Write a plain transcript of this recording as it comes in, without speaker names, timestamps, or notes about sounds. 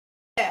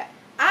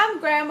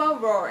Grandma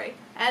Ruari,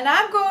 and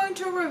I'm going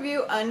to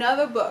review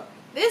another book.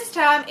 This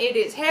time it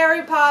is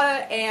Harry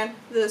Potter and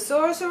the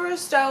Sorcerer's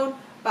Stone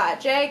by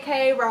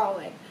J.K.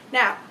 Rowling.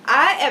 Now,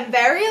 I am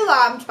very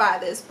alarmed by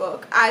this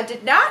book. I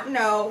did not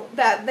know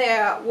that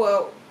there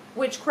were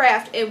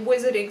witchcraft and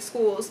wizarding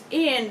schools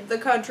in the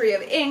country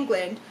of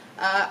England.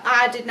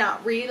 I did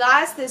not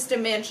realize this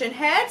dimension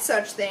had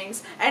such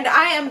things, and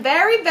I am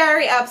very,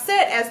 very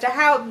upset as to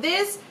how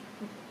this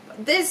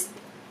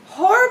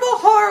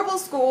horrible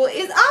school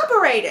is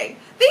operating.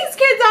 These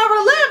kids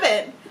are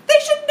 11. They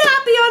should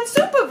not be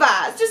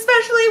unsupervised,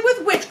 especially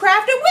with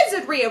witchcraft and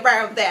wizardry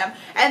around them.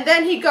 And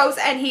then he goes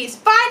and he's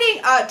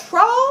fighting a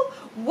troll.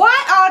 Why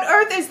on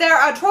earth is there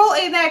a troll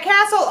in that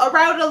castle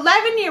around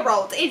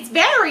 11-year-olds? It's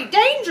very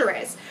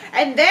dangerous.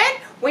 And then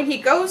when he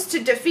goes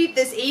to defeat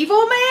this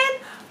evil man,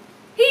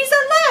 he's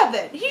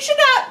 11. He should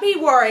not be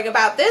worrying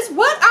about this.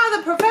 What are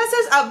the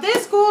professors of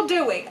this school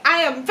doing?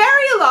 I am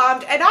very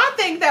alarmed, and I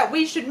think that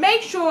we should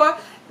make sure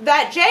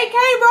that J.K.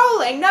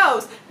 Rowling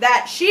knows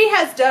that she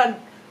has done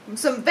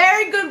some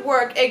very good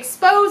work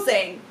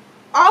exposing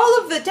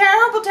all of the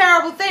terrible,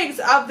 terrible things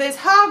of this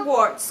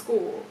Hogwarts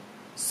school.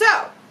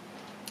 So,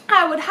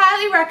 I would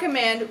highly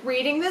recommend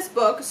reading this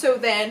book so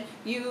then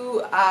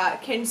you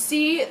can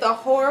see the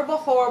horrible,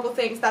 horrible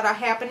things that are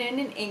happening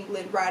in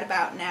England right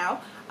about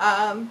now.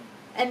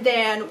 And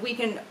then we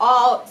can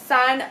all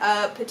sign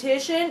a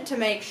petition to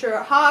make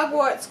sure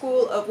Hogwarts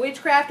School of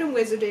Witchcraft and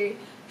Wizardry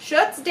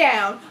shuts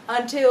down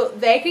until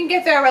they can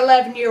get their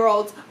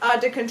 11-year-olds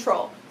under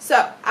control.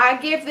 So, I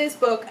give this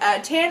book a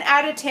 10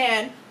 out of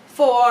 10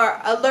 for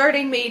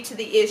alerting me to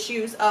the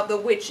issues of the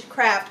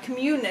witchcraft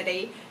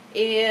community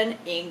in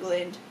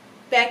England.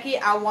 Becky,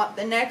 I want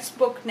the next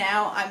book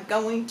now. I'm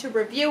going to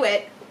review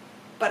it,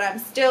 but I'm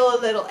still a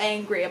little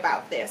angry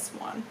about this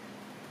one.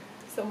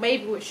 So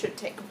maybe we should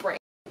take a break.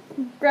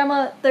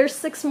 Grandma, there's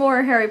 6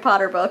 more Harry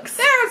Potter books.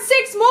 There are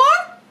 6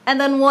 more?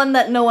 And then one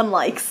that no one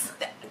likes.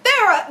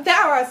 There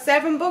are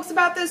 7 books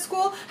about this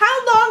school.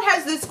 How long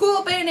has this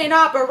school been in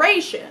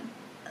operation?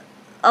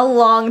 A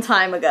long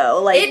time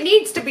ago. It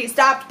needs to be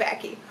stopped,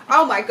 Becky.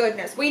 Oh my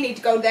goodness, we need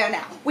to go there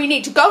now. We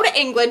need to go to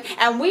England,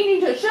 and we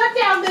need to shut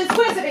down this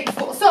wizarding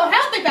school. So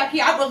help me, Becky,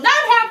 I will not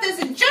have this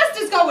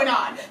injustice going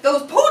on.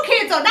 Those poor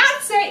kids are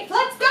not safe.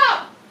 Let's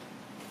go.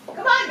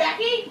 Come on,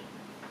 Becky.